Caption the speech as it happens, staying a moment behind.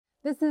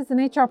This is an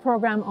HR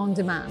program on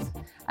demand,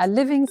 a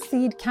living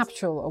seed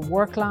capsule of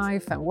work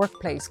life and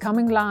workplace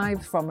coming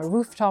live from a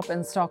rooftop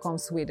in Stockholm,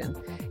 Sweden.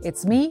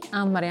 It's me,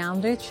 Ann-Marie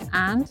Andrich,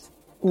 and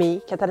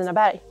me, Katarina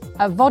Berg.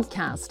 A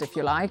vodcast, if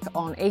you like,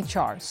 on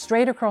HR,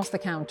 straight across the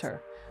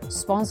counter.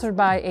 Sponsored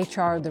by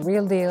HR The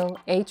Real Deal,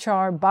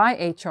 HR by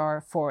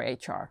HR for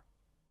HR.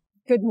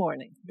 Good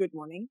morning. Good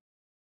morning.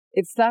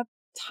 It's that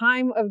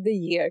time of the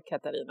year,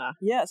 Katarina.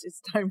 Yes,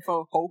 it's time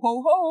for ho,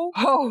 ho, ho.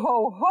 Ho,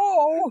 ho,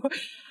 ho.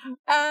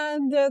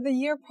 And the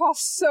year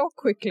passed so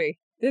quickly,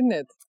 didn't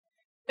it?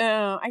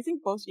 I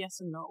think both yes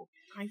and no.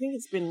 I think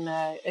it's been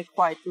a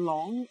quite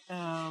long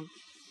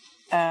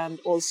and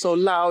also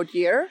loud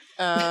year.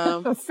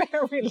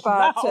 Very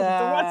loud.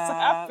 What's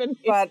happening?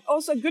 But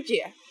also a good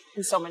year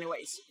in so many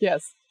ways.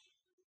 Yes.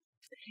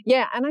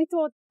 Yeah, and I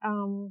thought,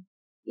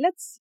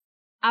 let's,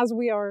 as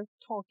we are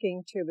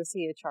talking to the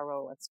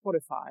CHRO at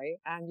Spotify,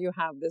 and you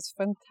have this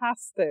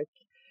fantastic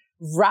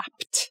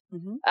Wrapped,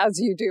 as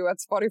you do at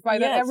Spotify,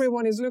 that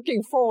everyone is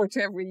looking forward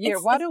to every year.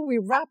 Why don't we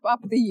wrap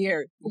up the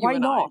year? Why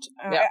not?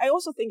 I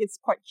also think it's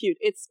quite cute.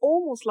 It's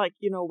almost like,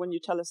 when you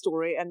tell a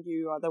story and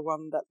you are the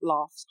one that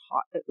laughs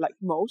like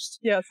most.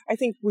 Yes. I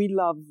think we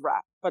love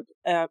rap, but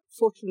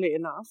fortunately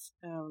enough,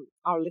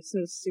 our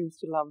listeners seem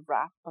to love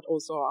rap, but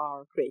also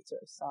our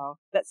creators. So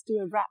let's do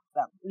a rap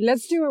then.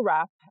 Let's do a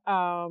rap.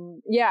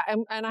 And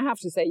I have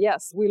to say,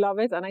 yes, we love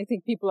it. And I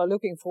think people are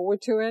looking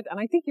forward to it. And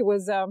I think it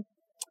was...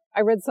 I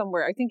read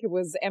somewhere, I think it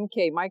was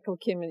MK, Michael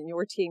Kim in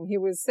your team, he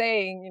was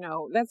saying,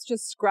 let's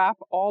just scrap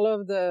all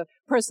of the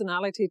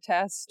personality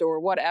test or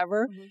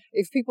whatever.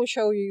 If people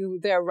show you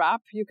their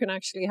rap, you can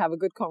actually have a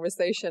good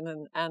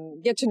conversation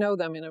and get to know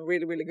them in a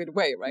really, really good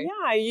way, right?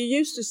 Yeah, you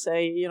used to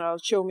say,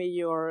 show me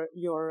your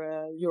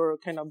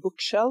kind of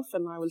bookshelf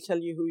and I will tell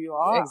you who you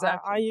are.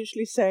 Exactly. I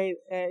usually say,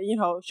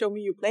 show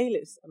me your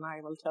playlist and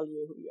I will tell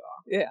you who you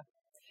are. Yeah.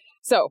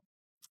 So,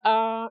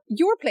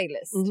 your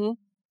playlist.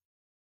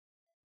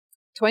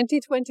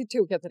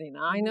 2022, Katarina.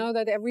 I know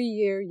that every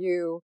year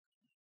you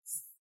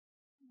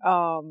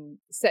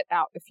set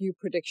out a few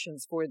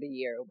predictions for the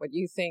year, what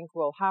you think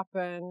will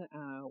happen,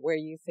 where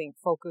you think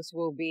focus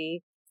will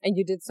be, and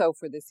you did so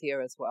for this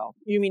year as well.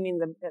 You mean in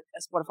the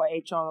Spotify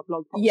HR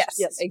blog post?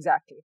 Yes,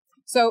 exactly.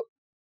 So,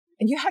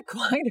 and you had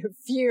quite a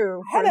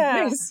few for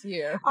this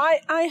year.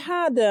 I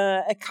had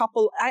a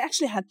couple. I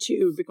actually had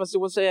two because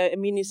there was a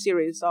mini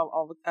series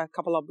of a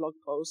couple of blog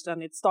posts,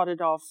 and it started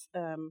off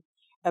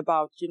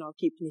about,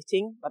 keep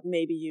knitting, but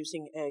maybe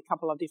using a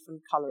couple of different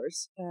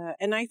colors.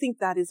 And I think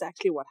that is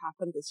actually what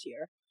happened this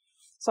year.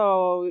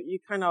 So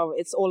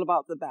it's all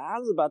about the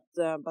bads, but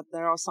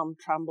there are some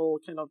tremble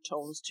kind of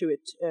tones to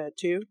it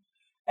too.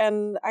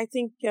 And I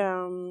think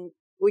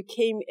we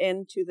came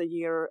into the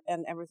year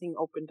and everything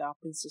opened up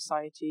in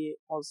society.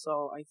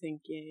 Also, I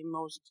think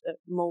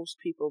most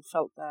people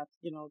felt that,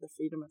 the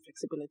freedom and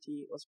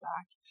flexibility was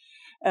back.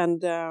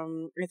 And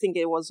I think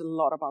it was a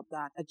lot about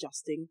that,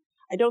 adjusting.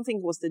 I don't think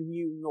it was the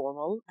new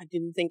normal. I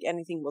didn't think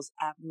anything was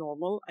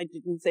abnormal. I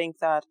didn't think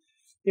that,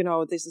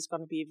 this is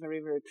going to be very,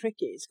 very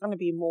tricky. It's going to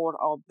be more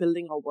of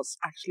building on what's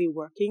actually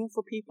working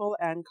for people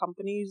and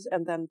companies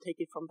and then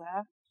take it from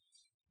there.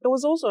 There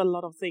was also a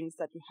lot of things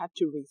that you had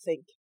to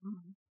rethink.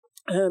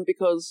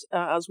 Because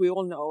as we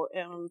all know,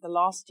 the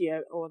last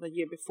year or the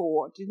year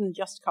before didn't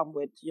just come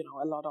with,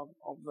 a lot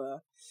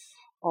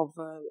of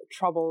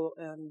trouble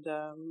and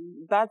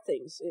bad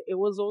things. It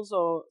was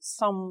also,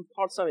 some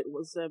parts of it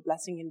was a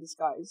blessing in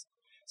disguise.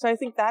 So I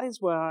think that is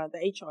where the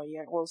HR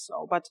year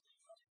also, but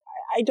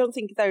I don't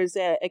think there is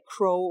a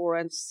crow or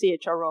a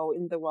CHRO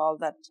in the world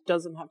that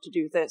doesn't have to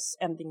do this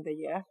ending the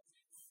year,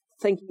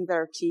 thanking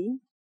their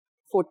team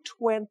for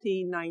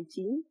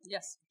 2019,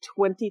 yes,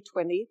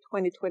 2020,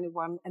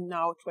 2021, and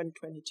now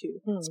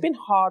 2022. It's been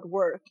hard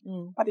work,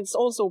 but it's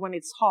also when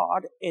it's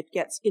hard, it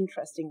gets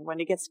interesting.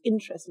 When it gets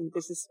interesting,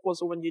 this is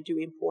also when you do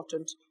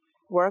important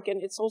work,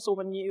 and it's also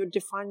when you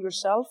define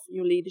yourself,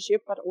 your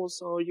leadership, but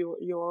also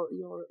your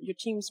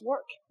team's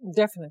work.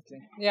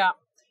 Definitely,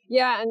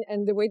 yeah,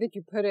 and the way that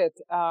you put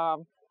it.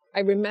 I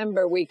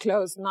remember we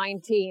closed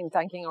 19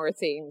 thanking our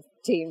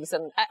teams,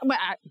 and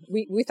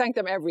we thank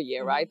them every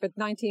year, right? But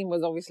 19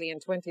 was obviously,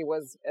 and 20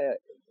 was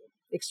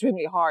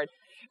extremely hard.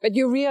 But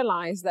you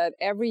realize that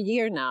every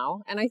year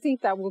now, and I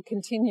think that will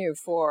continue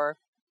for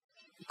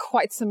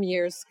quite some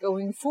years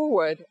going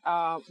forward,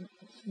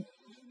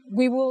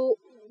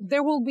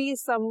 there will be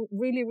some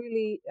really,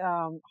 really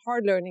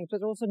hard learnings,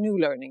 but also new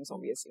learnings,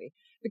 obviously,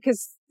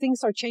 because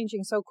things are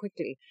changing so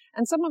quickly.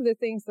 And some of the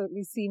things that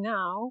we see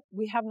now,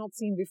 we have not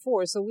seen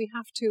before. So we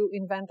have to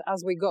invent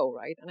as we go,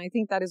 right? And I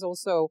think that is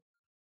also,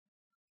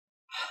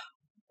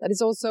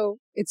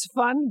 it's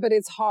fun, but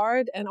it's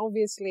hard. And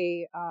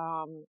obviously,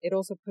 it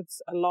also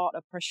puts a lot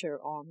of pressure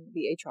on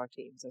the HR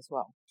teams as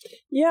well.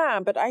 Yeah,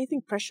 but I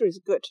think pressure is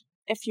good.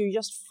 If you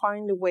just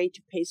find a way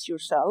to pace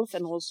yourself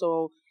and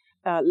also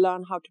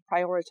learn how to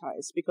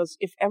prioritize, because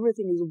if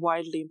everything is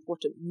wildly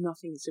important,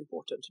 nothing is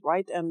important,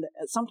 right? And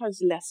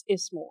sometimes less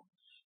is more.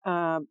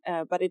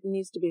 but it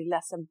needs to be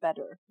less and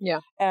better. Yeah.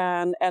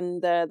 And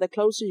the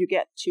closer you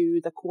get to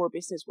the core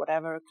business,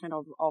 whatever kind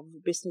of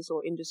business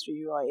or industry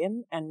you are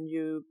in, and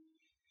you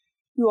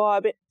are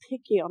a bit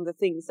picky on the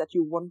things that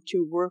you want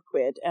to work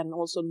with, and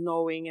also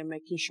knowing and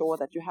making sure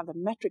that you have the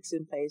metrics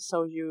in place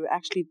so you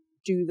actually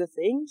do the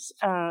things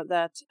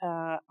that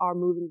are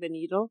moving the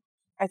needle.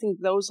 I think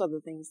those are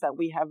the things that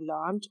we have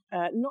learned,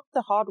 not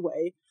the hard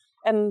way.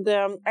 And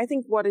I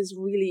think what is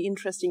really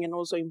interesting and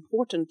also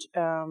important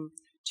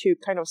to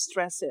kind of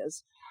stress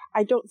is,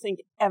 I don't think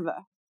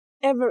ever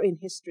in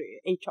history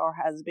HR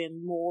has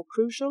been more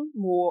crucial,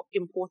 more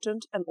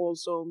important, and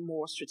also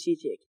more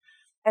strategic.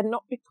 And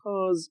not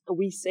because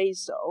we say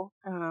so,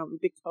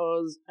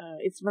 because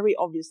it's very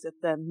obvious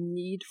that the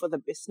need for the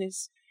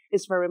business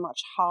is very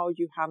much how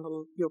you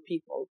handle your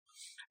people.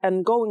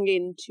 And going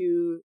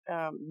into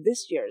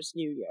this year's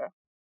new year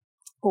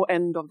or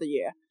end of the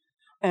year,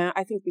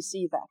 I think we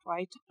see that,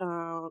 right?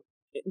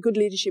 Good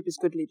leadership is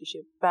good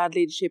leadership. Bad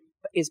leadership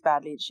is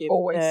bad leadership.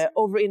 Always.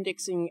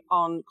 Over-indexing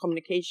on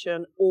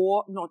communication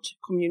or not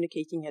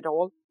communicating at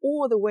all,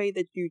 or the way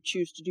that you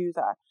choose to do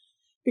that.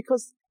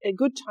 Because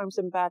good times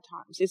and bad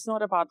times, it's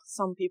not about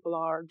some people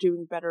are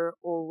doing better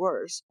or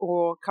worse,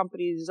 or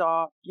companies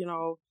are,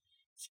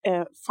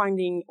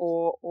 finding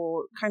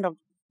or kind of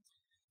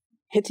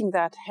hitting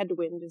that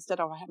headwind instead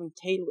of having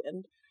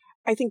tailwind.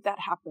 I think that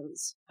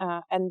happens,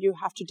 and you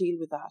have to deal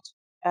with that.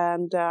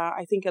 And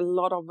I think a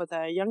lot of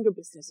the younger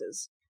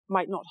businesses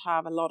might not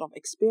have a lot of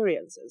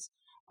experiences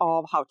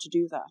of how to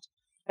do that.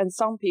 And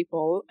some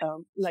people,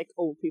 like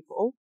old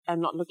people, I'm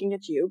not looking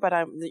at you, but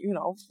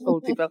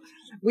old people.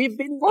 We've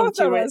been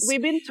to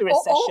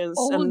recessions.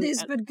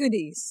 Oldies but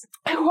goodies.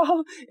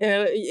 Well,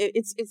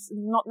 it's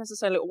not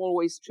necessarily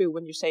always true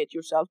when you say it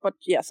yourself, but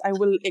yes, I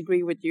will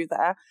agree with you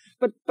there.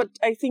 But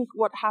I think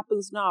what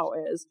happens now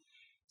is,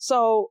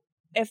 so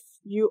if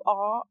you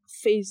are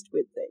faced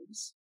with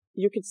things,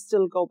 you could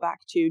still go back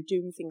to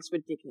doing things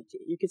with dignity.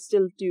 You could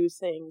still do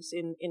things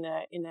in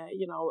a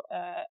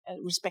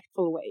a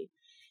respectful way.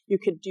 You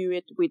could do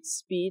it with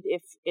speed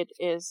if it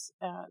is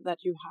that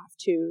you have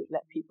to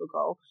let people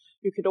go.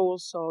 You could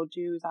also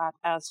do that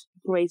as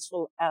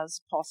graceful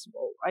as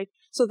possible, right?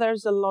 So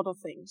there's a lot of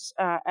things,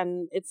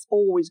 and it's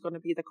always going to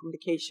be the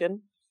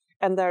communication.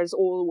 And there's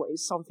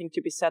always something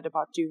to be said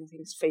about doing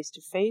things face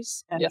to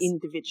face and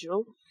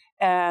individual,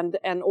 and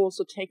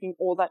also taking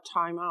all that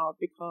time out,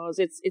 because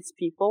it's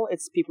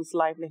people's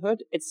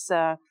livelihood. It's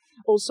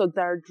also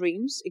their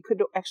dreams. It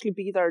could actually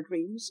be their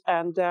dreams,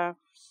 and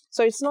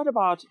so it's not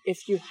about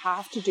if you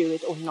have to do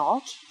it or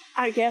not.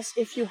 I guess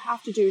if you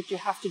have to do it, you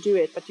have to do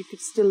it, but you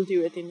could still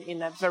do it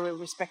in a very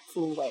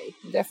respectful way.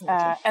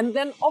 Definitely. And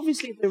then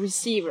obviously the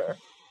receiver,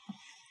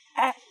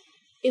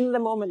 in the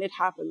moment it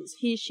happens,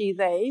 he, she,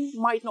 they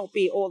might not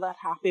be all that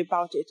happy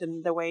about it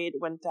and the way it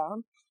went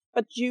down,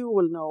 but you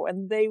will know,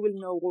 and they will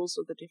know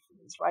also the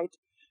difference, right?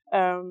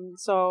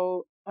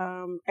 So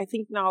I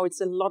think now it's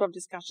a lot of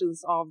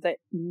discussions of the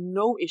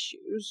no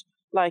issues,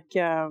 like,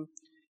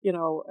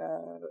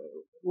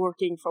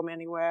 working from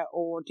anywhere,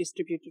 or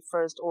distributed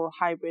first, or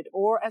hybrid,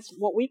 or as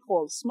what we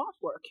call smart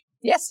work.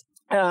 Yes.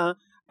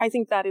 I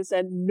think that is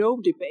a no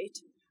debate.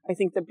 I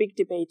think the big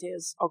debate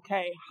is,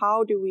 okay,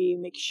 how do we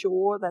make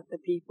sure that the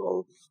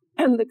people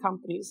and the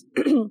companies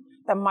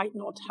that might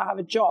not have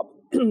a job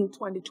in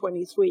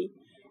 2023,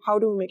 how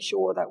do we make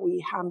sure that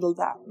we handle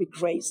that with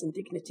grace and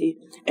dignity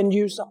and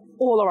use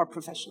all our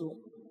professional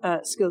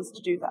skills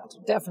to do that?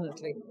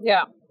 Definitely.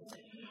 Yeah.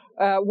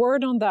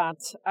 Word on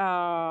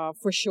that,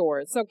 for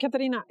sure. So,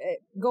 Katarina,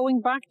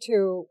 going back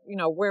to,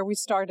 where we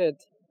started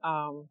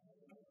a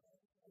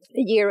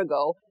year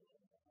ago,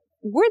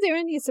 were there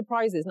any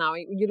surprises now?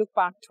 You look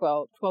back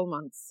 12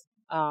 months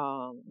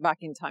back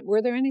in time.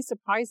 Were there any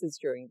surprises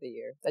during the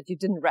year that you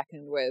didn't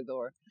reckon with,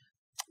 or?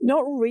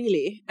 Not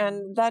really.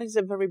 And that is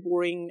a very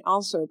boring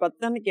answer.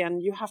 But then again,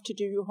 you have to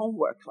do your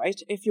homework,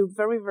 right? If you're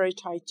very, very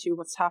tight to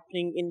what's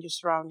happening in your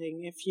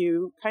surrounding, if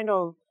you kind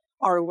of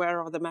are aware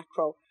of the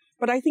macro.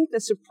 But I think the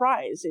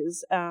surprise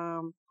is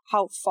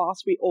how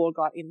fast we all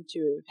got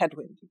into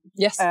headwind.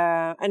 Yes.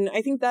 And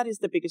I think that is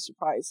the biggest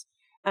surprise.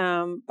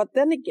 But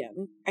then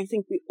again, I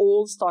think we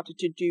all started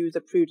to do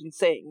the prudent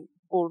thing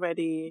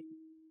already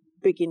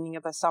beginning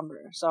of the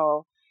summer.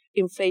 So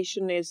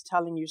inflation is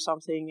telling you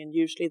something, and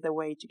usually the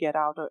way to get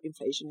out of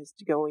inflation is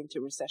to go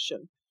into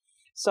recession.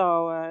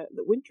 So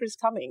the winter is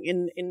coming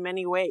in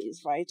many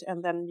ways, right?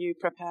 And then you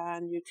prepare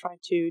and you try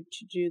to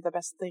do the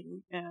best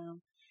thing.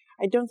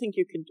 I don't think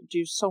you can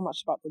do so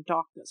much about the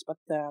darkness, but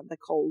the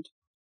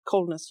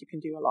coldness you can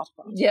do a lot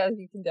about. Yeah,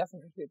 you can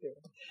definitely do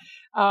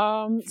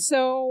it.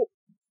 So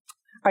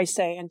I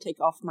say, and take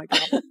off my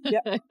glove.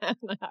 Yeah. And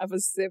have a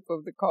sip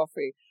of the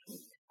coffee.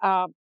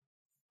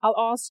 I'll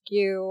ask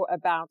you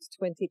about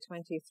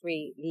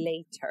 2023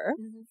 later.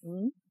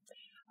 Mm-hmm.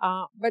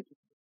 But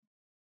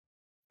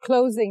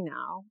closing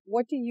now,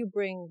 what do you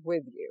bring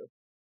with you?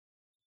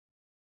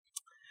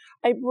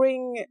 I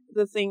bring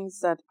the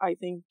things that I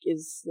think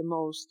is the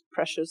most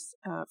precious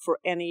for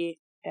any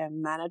a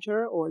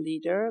manager or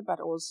leader, but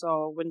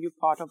also when you're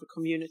part of a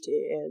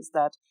community, is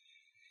that,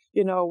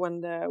 you know,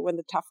 when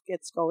the tough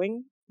gets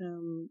going,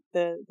 when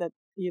the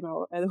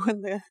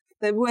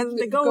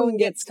going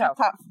gets tough,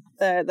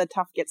 the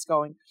tough gets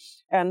going.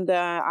 And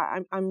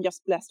I'm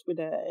just blessed with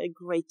a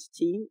great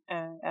team,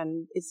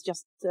 and it's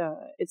just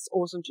it's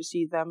awesome to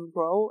see them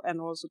grow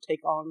and also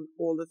take on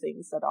all the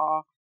things that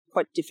are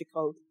quite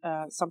difficult,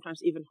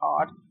 sometimes even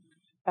hard,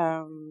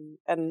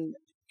 and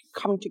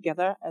coming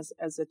together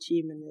as a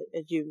team and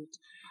a unit.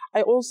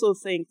 I also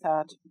think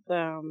that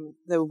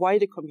the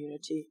wider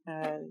community,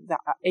 the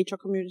HR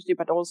community,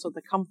 but also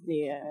the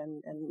company,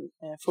 and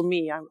for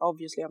me, I'm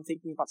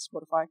thinking about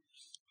Spotify,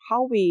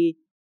 how we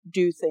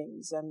do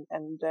things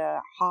and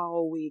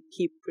how we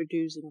keep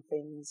producing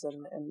things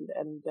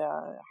and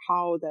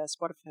how the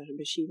Spotify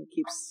machine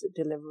keeps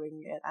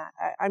delivering.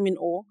 I'm in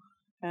awe,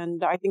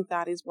 and I think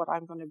that is what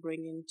I'm going to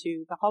bring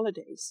into the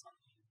holidays,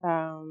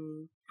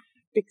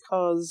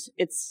 because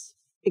it's,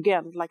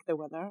 again, like the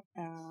weather.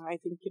 I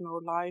think, you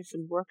know, life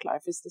and work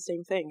life is the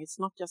same thing. It's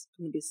not just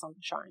going to be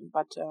sunshine,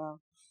 but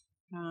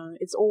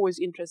it's always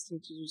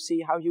interesting to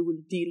see how you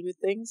will deal with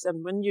things.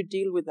 And when you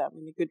deal with them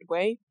in a good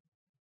way,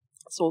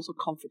 it's also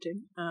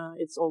comforting.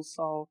 It's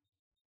also,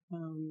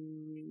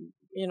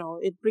 you know,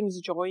 it brings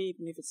joy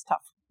even if it's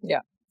tough.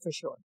 Yeah, for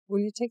sure. Will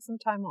you take some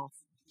time off?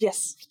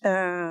 Yes,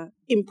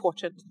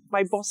 important.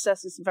 My boss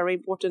says it's very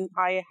important.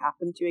 I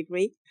happen to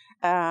agree.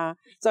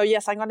 So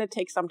yes, I'm going to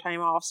take some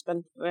time off,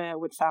 spend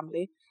with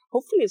family.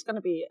 Hopefully it's going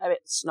to be a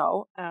bit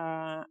snow.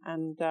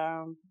 And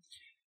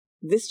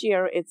this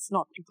year it's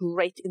not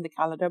great in the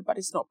calendar, but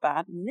it's not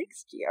bad.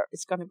 Next year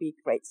it's going to be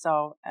great.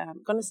 So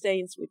I'm going to stay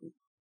in Sweden.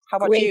 How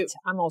about you?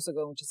 I'm also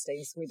going to stay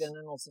in Sweden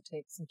and also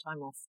take some time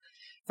off,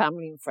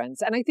 family and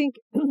friends. And I think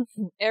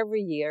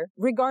every year,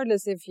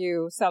 regardless if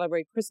you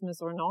celebrate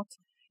Christmas or not,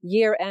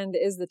 year end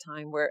is the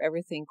time where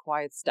everything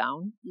quiets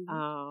down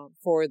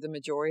for the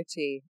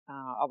majority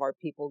of our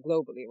people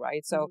globally,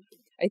 right? So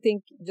I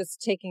think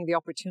just taking the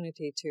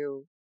opportunity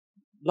to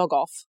log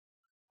off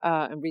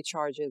and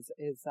recharge is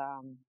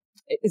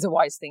a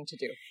wise thing to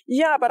do.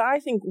 Yeah, but I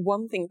think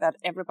one thing that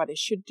everybody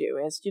should do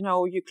is, you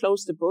know, you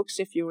close the books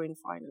if you're in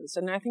finance,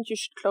 and I think you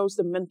should close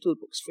the mental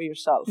books for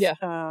yourself. Yeah.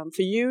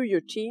 For you,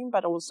 your team,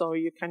 but also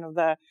you kind of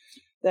the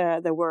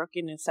work,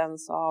 in a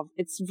sense of,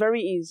 it's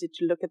very easy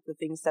to look at the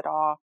things that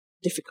are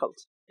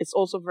difficult. It's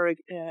also very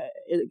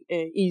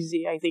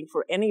easy, I think,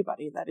 for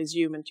anybody that is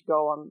human to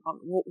go on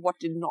what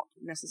did not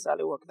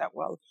necessarily work that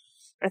well.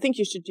 I think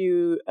you should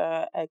do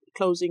a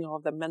closing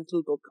of the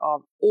mental book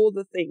of all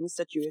the things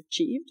that you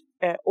achieved,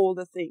 all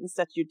the things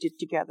that you did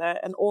together,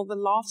 and all the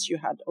laughs you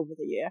had over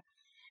the year.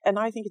 And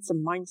I think it's a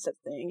mindset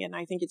thing, and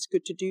I think it's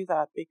good to do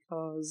that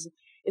because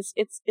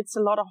it's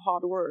a lot of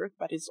hard work,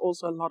 but it's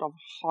also a lot of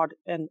hard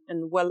and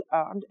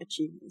well-earned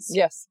achievements.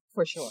 Yes,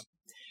 for sure.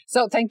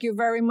 So thank you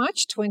very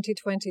much,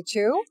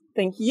 2022.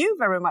 Thank you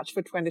very much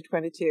for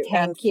 2022.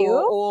 Thank you.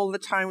 For all the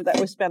time that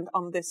we spent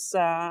on this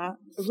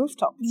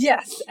rooftop.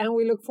 Yes, and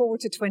we look forward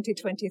to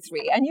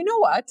 2023. And you know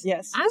what?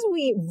 Yes. As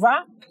we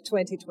wrap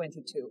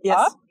 2022 yes.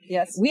 up,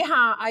 yes.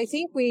 I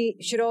think we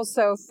should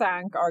also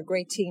thank our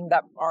great team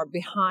that are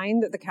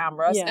behind the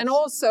cameras. Yes. And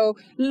also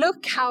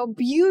look how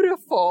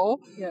beautiful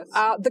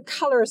the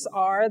colors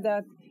are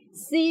that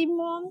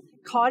Simon,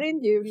 Karin,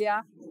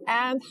 Julia,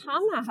 and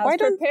Hannah has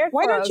prepared for us.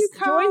 Why don't you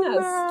come Join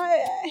us.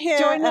 here?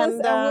 Join us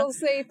and we'll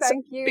say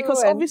thank you.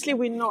 Because obviously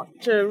we're not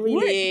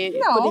really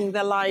putting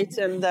the light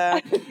and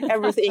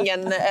everything.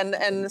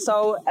 And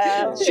so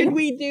should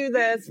we do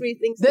the three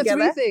things together?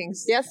 The three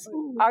things? Yes.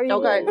 Are you?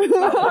 Okay.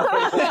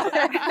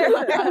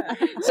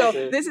 So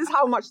this is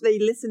how much they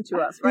listen to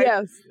us, right?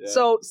 Yes. Yeah.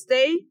 So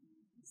stay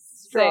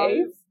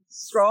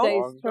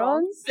strong.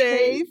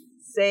 Stay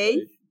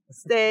safe.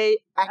 Stay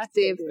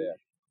active.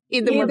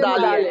 In the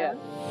medallion.